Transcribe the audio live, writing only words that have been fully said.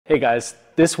Hey guys,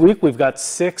 this week we've got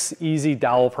 6 easy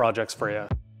dowel projects for you.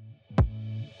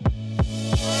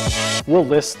 We'll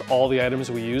list all the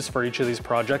items we use for each of these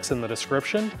projects in the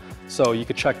description, so you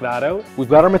can check that out. We've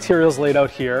got our materials laid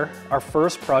out here. Our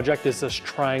first project is this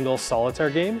triangle solitaire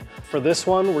game. For this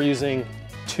one, we're using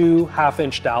 2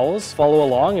 half-inch dowels. Follow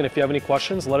along, and if you have any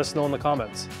questions, let us know in the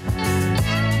comments.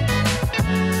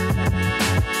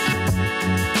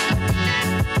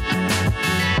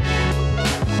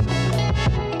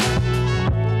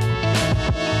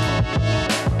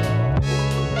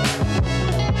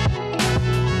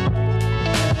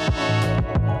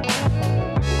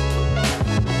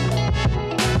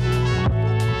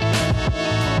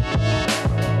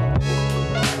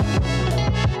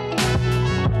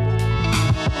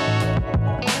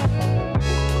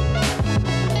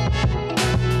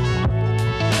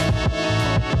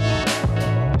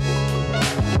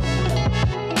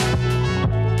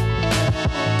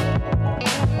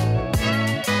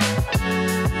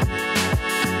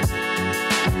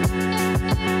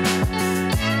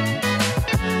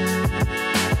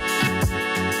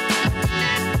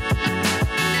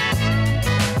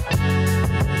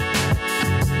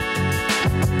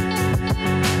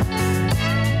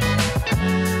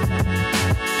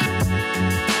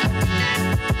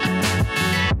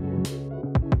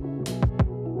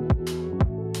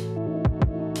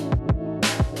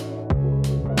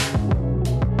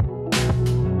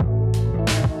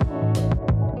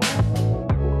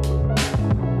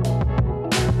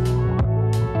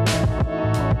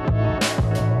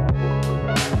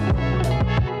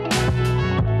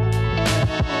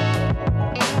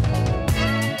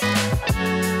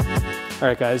 All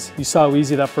right guys, you saw how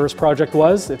easy that first project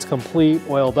was. It's complete,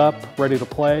 oiled up, ready to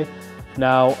play.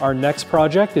 Now our next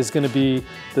project is gonna be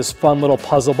this fun little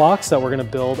puzzle box that we're gonna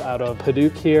build out of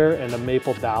padauk here and a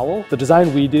maple dowel. The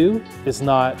design we do is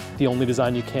not the only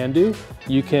design you can do.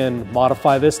 You can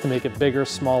modify this to make it bigger,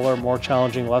 smaller, more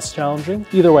challenging, less challenging.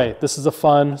 Either way, this is a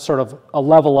fun, sort of a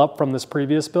level up from this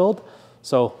previous build.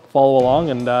 So follow along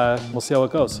and we'll see how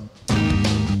it goes.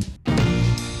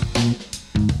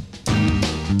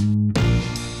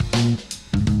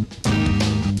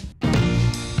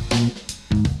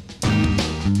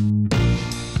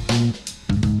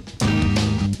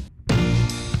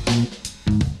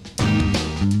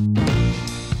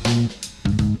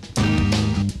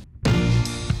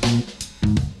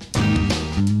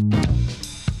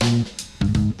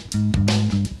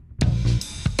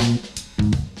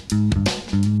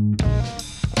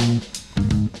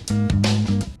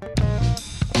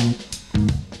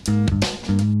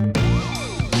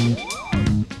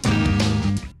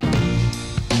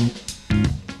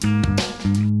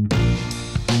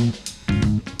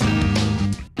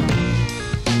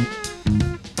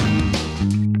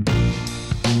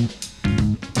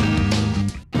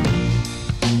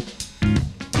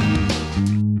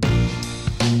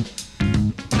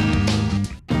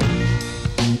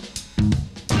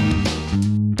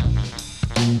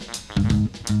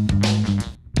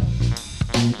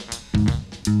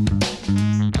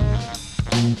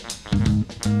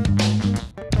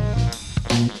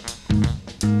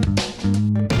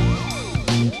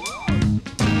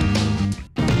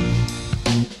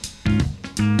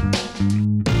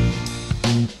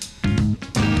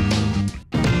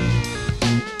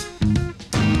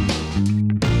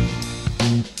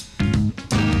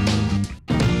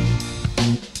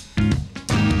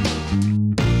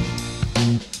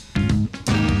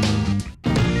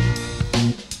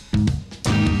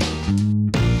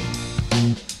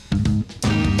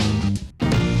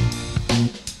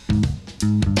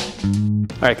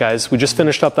 All right guys, we just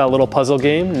finished up that little puzzle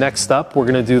game. Next up, we're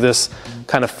gonna do this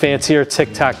kind of fancier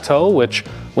Tic Tac Toe, which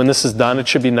when this is done, it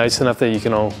should be nice enough that you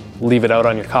can leave it out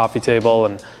on your coffee table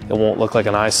and it won't look like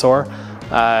an eyesore.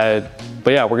 But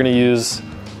yeah, we're gonna use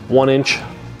 1-inch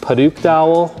padauk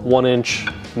dowel, 1-inch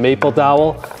maple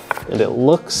dowel, and it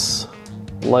looks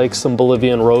like some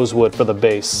Bolivian rosewood for the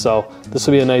base. So this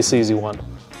will be a nice, easy one.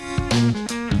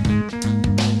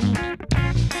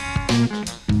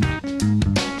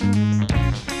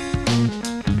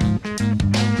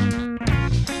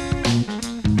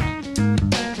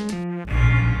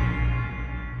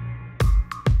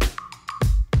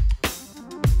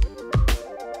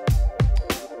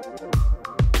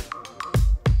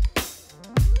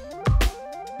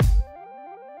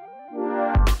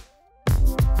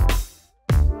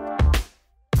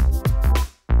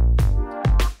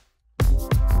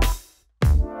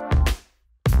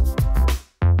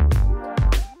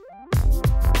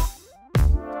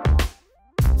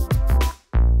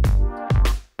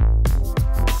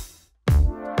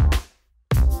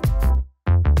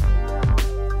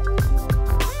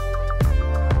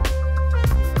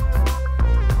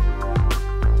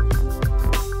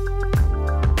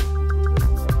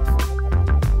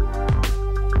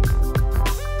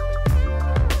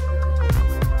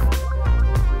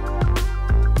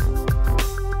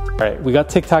 All right, we got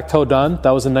Tic Tac Toe done.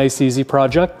 That was a nice, easy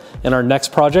project. And our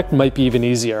next project might be even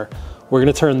easier. We're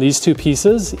gonna turn these two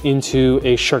pieces into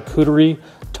a charcuterie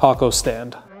taco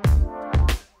stand.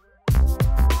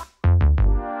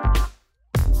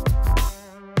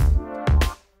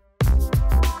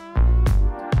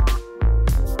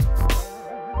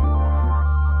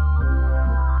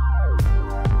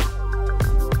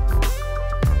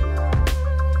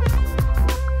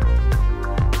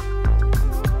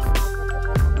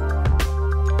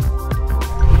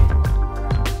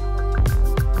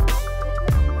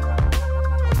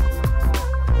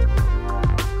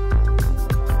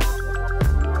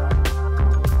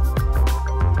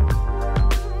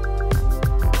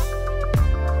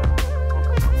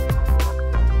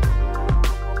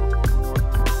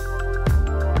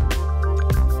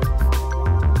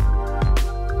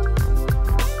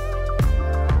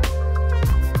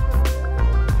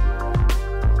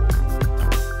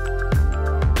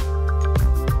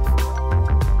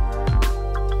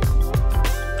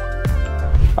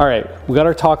 All right, we got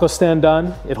our taco stand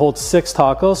done. It holds 6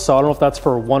 tacos, so I don't know if that's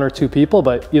for 1 or 2 people,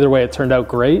 but either way, it turned out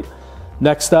great.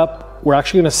 Next up, we're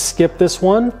actually gonna skip this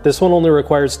one. This one only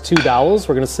requires 2 dowels.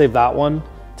 We're gonna save that one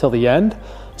till the end.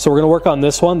 So we're gonna work on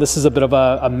this one. This is a bit of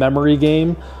a memory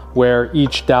game where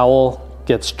each dowel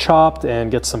gets chopped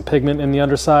and gets some pigment in the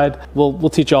underside. We'll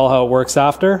teach you all how it works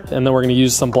after, and then we're gonna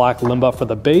use some black limba for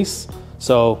the base.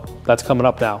 So that's coming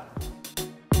up now.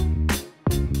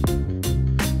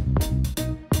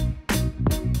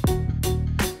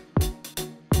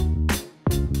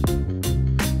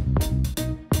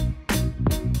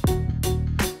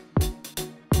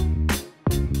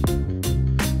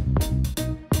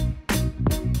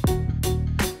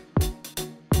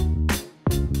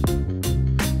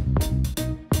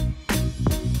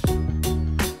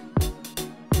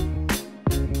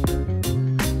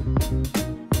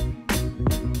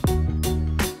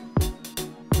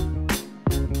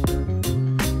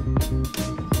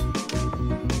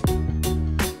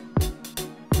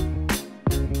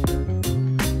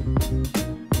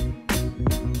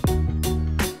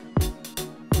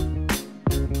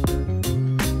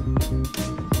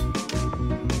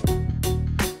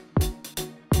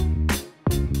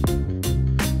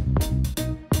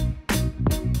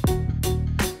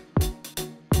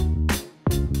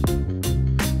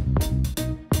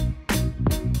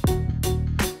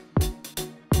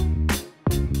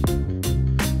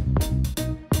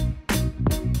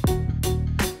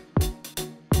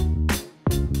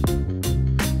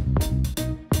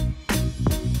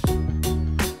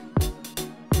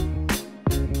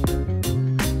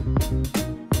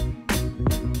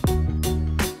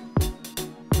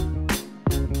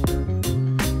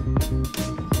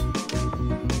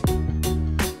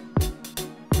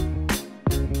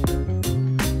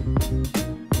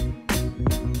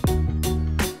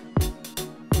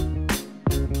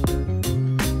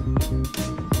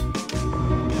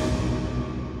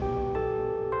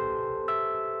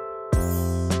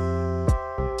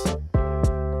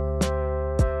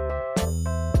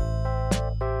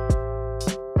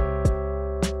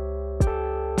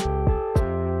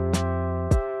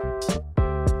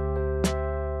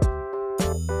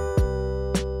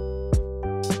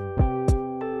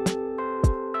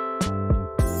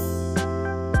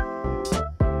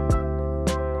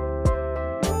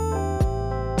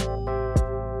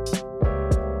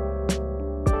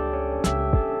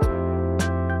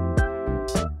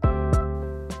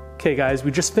 Okay guys, we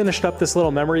just finished up this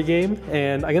little memory game,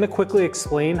 and I'm gonna quickly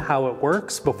explain how it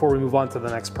works before we move on to the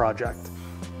next project.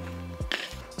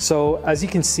 So as you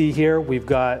can see here, we've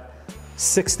got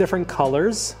 6 different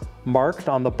colors marked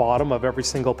on the bottom of every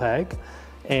single peg,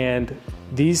 and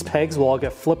these pegs will all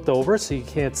get flipped over so you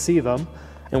can't see them.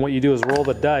 And what you do is roll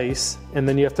the dice, and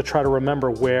then you have to try to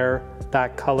remember where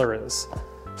that color is.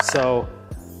 So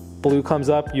blue comes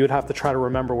up, you would have to try to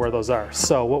remember where those are.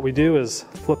 So what we do is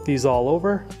flip these all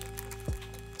over.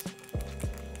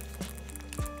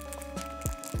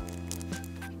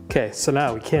 Okay, so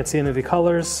now we can't see any of the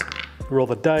colors. Roll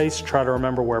the dice, try to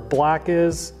remember where black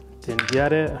is. Didn't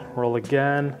get it, roll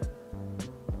again.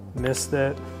 Missed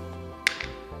it.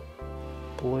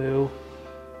 Blue,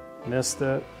 missed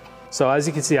it. So as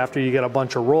you can see, after you get a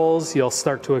bunch of rolls, you'll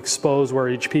start to expose where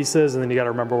each piece is, and then you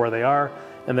gotta remember where they are.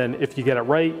 And then if you get it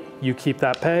right, you keep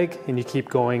that peg, and you keep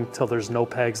going till there's no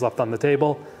pegs left on the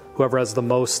table. Whoever has the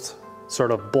most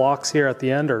sort of blocks here at the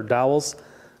end, or dowels,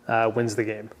 wins the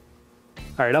game.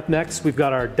 All right, up next, we've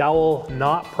got our dowel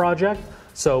knot project.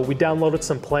 So we downloaded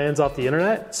some plans off the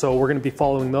internet, so we're gonna be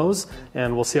following those,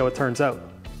 and we'll see how it turns out.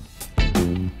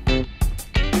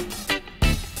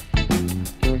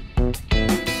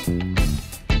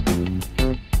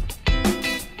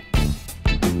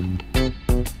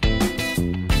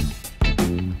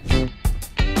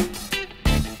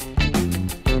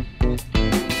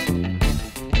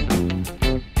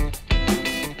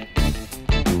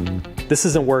 this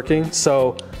isn't working.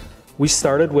 So we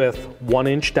started with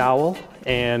 1-inch dowel,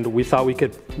 and we thought we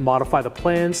could modify the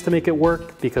plans to make it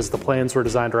work because the plans were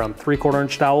designed around 3/4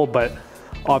 inch dowel, but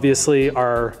obviously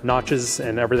our notches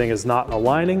and everything is not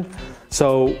aligning.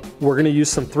 So we're gonna use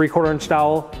some 3/4 inch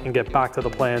dowel and get back to the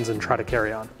plans and try to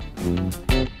carry on.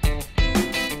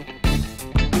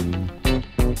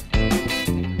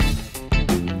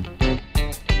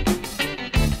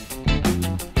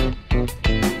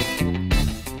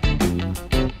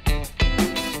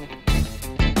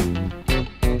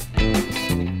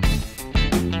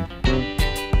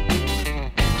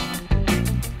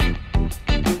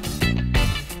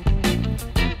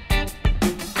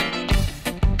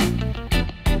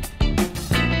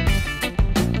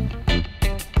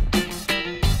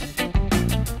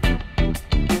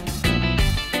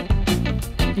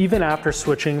 Even after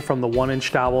switching from the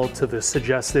 1-inch dowel to the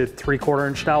suggested 3/4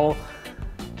 inch dowel,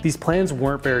 these plans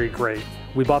weren't very great.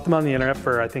 We bought them on the internet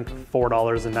for I think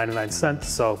 $4.99,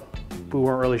 so we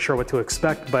weren't really sure what to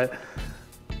expect, but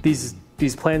these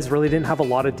plans really didn't have a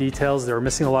lot of details. They were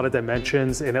missing a lot of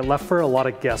dimensions, and it left for a lot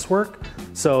of guesswork.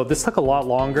 So this took a lot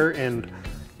longer, and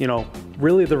you know,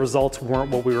 really the results weren't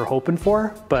what we were hoping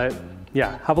for, but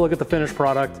yeah, have a look at the finished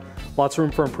product. Lots of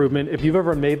room for improvement. If you've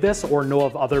ever made this or know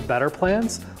of other better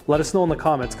plans, let us know in the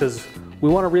comments, because we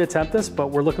want to reattempt this, but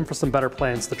we're looking for some better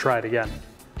plans to try it again.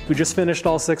 We just finished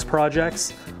all 6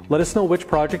 projects. Let us know which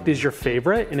project is your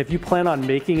favorite, and if you plan on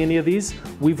making any of these,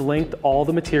 we've linked all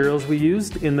the materials we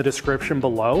used in the description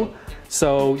below.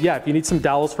 So yeah, if you need some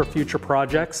dowels for future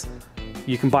projects,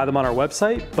 you can buy them on our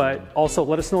website, but also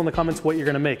let us know in the comments what you're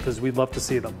gonna make, because we'd love to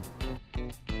see them.